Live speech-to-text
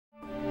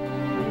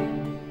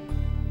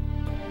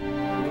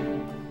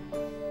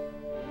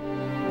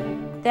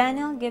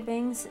Daniel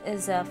Gibbings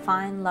is a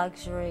fine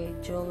luxury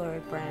jewelry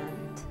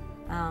brand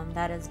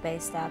that is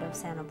based out of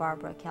Santa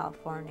Barbara,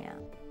 California.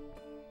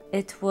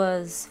 It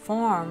was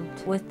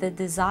formed with the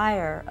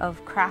desire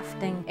of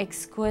crafting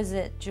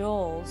exquisite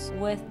jewels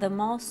with the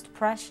most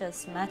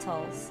precious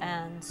metals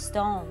and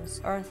stones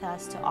Earth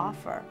has to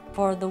offer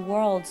for the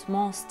world's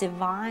most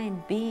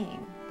divine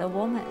being, the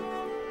woman.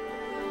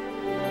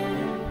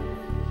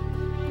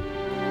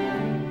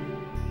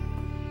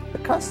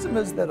 The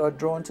customers that are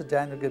drawn to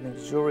Daniel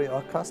Gibbings jewelry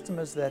are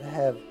customers that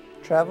have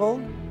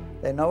traveled,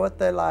 they know what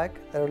they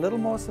like, they're a little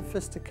more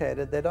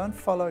sophisticated, they don't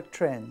follow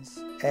trends,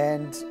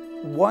 and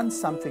want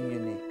something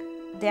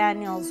unique.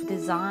 Daniel's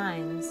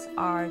designs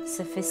are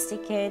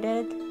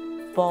sophisticated,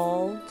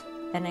 bold,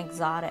 and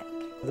exotic.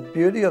 The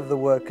beauty of the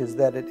work is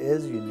that it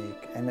is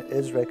unique and it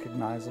is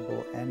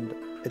recognizable, and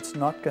it's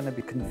not going to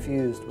be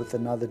confused with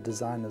another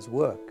designer's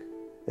work.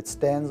 It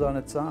stands on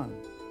its own.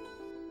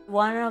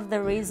 One of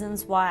the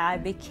reasons why I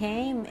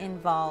became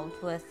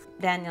involved with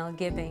Daniel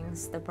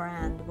Gibbings, the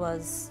brand,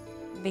 was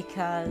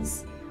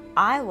because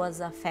I was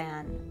a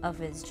fan of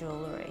his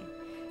jewelry.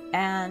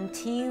 And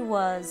he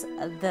was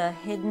the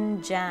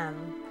hidden gem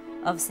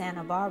of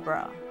Santa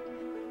Barbara.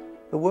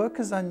 The work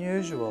is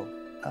unusual.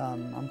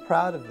 I'm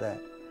proud of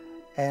that.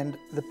 And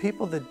the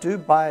people that do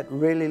buy it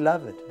really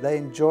love it. They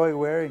enjoy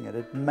wearing it.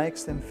 It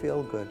makes them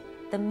feel good.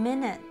 The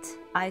minute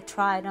I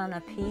tried on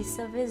a piece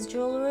of his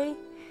jewelry,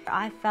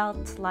 I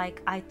felt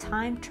like I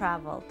time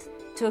traveled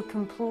to a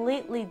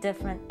completely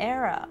different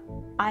era.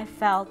 I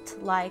felt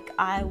like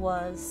I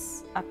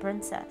was a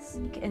princess,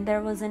 and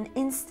there was an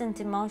instant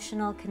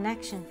emotional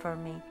connection for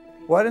me.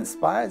 What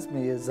inspires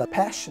me is a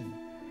passion,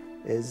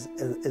 is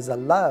a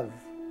love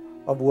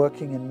of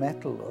working in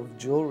metal, of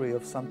jewelry,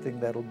 of something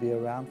that'll be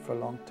around for a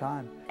long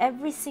time.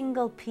 Every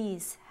single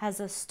piece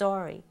has a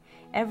story.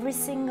 Every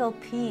single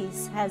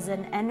piece has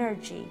an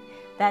energy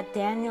that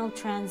Daniel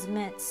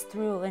transmits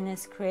through in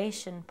his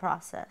creation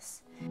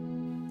process.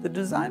 The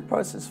design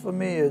process for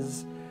me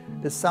is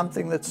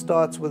something that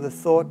starts with a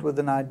thought, with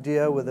an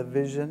idea, with a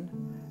vision,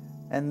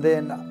 and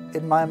then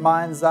in my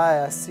mind's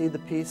eye I see the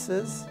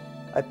pieces,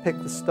 I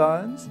pick the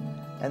stones,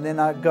 and then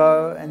I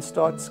go and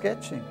start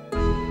sketching.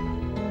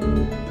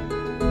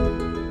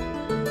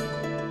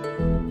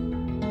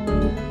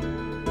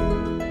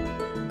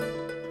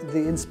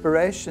 The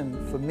inspiration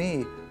for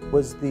me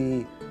was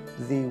the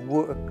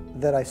work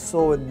that I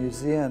saw in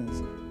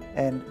museums,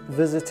 and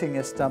visiting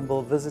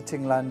Istanbul,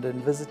 visiting London,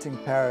 visiting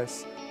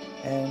Paris,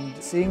 and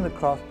seeing the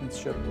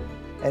craftsmanship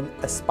and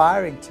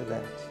aspiring to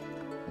that.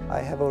 I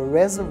have a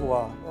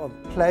reservoir of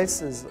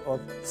places,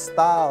 of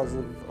styles,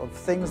 of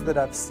things that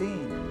I've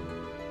seen,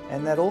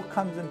 and that all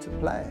comes into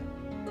play.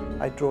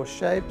 I draw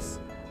shapes,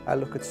 I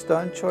look at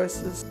stone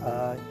choices,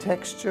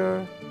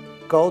 texture,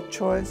 gold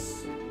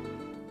choice,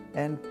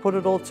 and put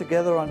it all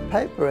together on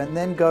paper, and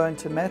then go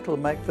into metal,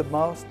 make the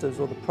masters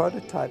or the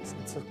prototypes.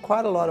 It's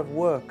quite a lot of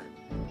work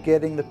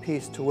getting the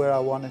piece to where I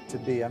want it to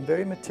be. I'm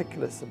very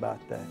meticulous about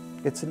that.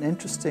 It's an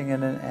interesting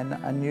and an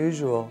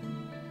unusual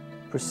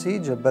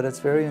procedure, but it's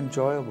very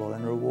enjoyable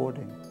and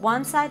rewarding.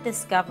 Once I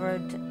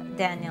discovered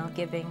Daniel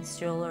Gibbings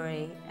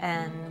jewelry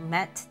and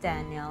met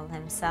Daniel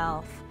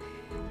himself,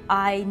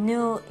 I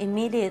knew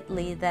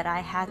immediately that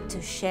I had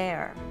to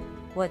share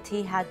what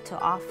he had to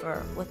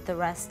offer with the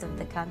rest of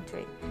the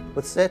country.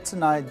 With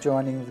Setanai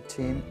joining the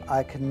team,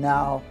 I can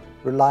now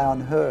rely on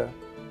her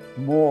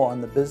more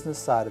on the business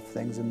side of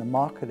things and the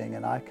marketing,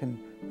 and I can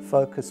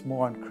focus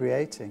more on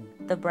creating.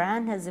 The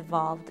brand has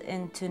evolved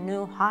into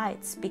new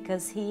heights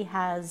because he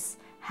has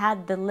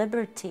had the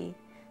liberty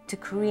to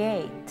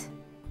create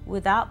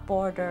without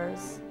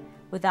borders,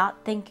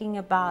 without thinking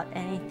about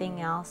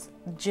anything else,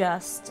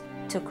 just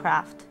to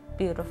craft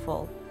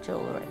beautiful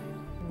jewelry.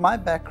 My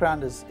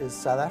background is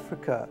South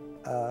Africa,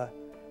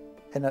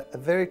 in a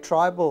very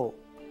tribal,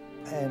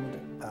 and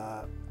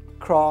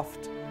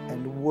craft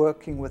and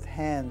working with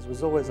hands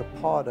was always a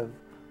part of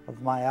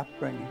my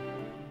upbringing.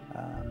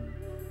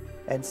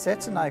 And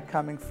Setanai,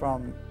 coming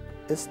from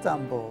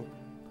Istanbul,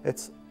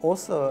 it's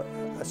also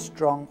a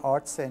strong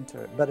art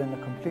center, but in a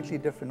completely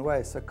different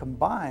way. So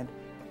combined,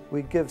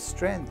 we give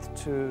strength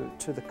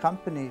to the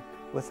company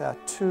with our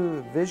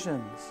two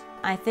visions.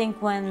 I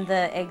think when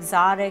the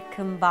exotic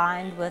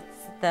combined with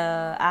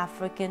the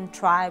African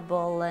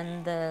tribal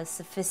and the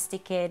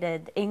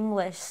sophisticated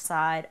English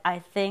side, I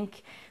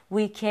think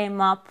we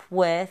came up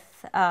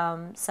with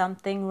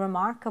something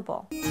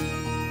remarkable.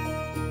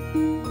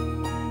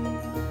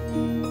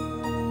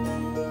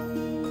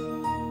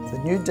 The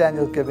new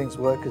Daniel Gibbings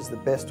work is the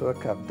best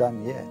work I've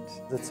done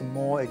yet. It's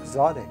more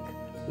exotic,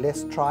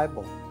 less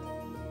tribal,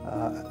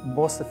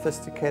 more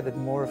sophisticated,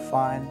 more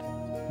refined,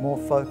 more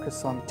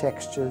focus on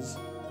textures,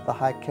 the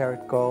high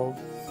carat gold.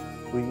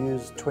 We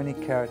use 20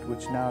 carat,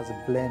 which now is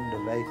a blend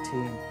of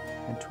 18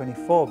 and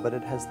 24, but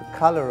it has the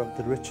color of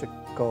the richer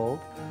gold,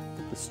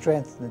 the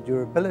strength and the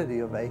durability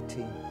of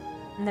 18.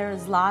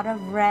 There's a lot of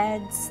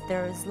reds,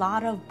 there's a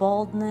lot of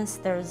boldness,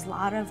 there's a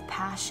lot of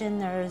passion,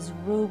 there's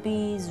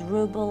rubies,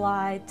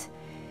 rubellite,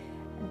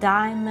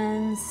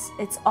 diamonds.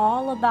 It's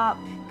all about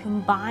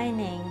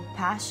combining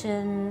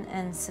passion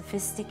and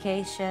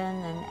sophistication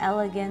and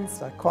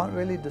elegance. I can't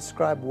really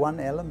describe one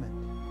element.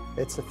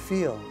 It's a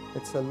feel,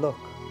 it's a look,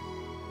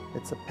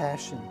 it's a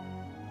passion,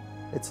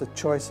 it's a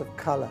choice of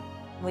color.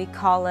 We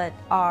call it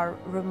our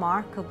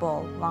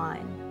remarkable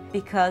line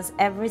because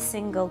every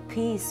single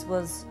piece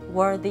was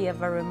worthy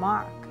of a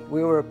remark.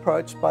 We were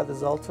approached by the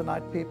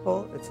Zoltanite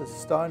people. It's a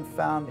stone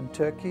found in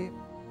Turkey.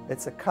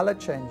 It's a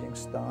color-changing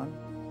stone.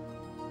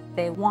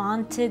 They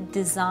wanted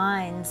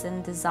designs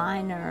and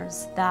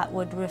designers that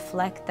would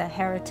reflect the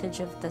heritage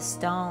of the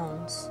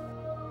stones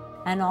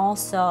and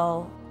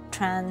also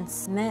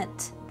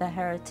transmit the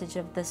heritage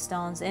of the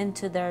stones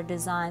into their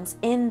designs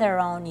in their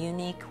own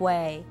unique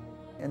way.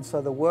 And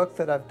so the work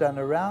that I've done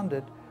around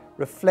it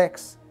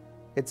reflects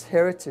its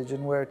heritage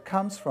and where it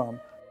comes from.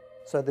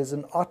 So there's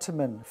an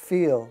Ottoman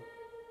feel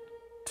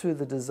to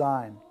the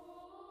design.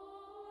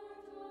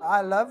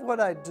 I love what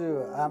I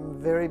do.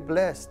 I'm very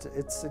blessed.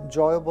 It's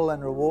enjoyable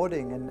and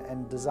rewarding,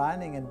 and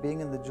designing and being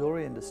in the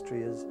jewelry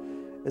industry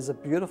is a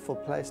beautiful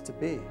place to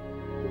be.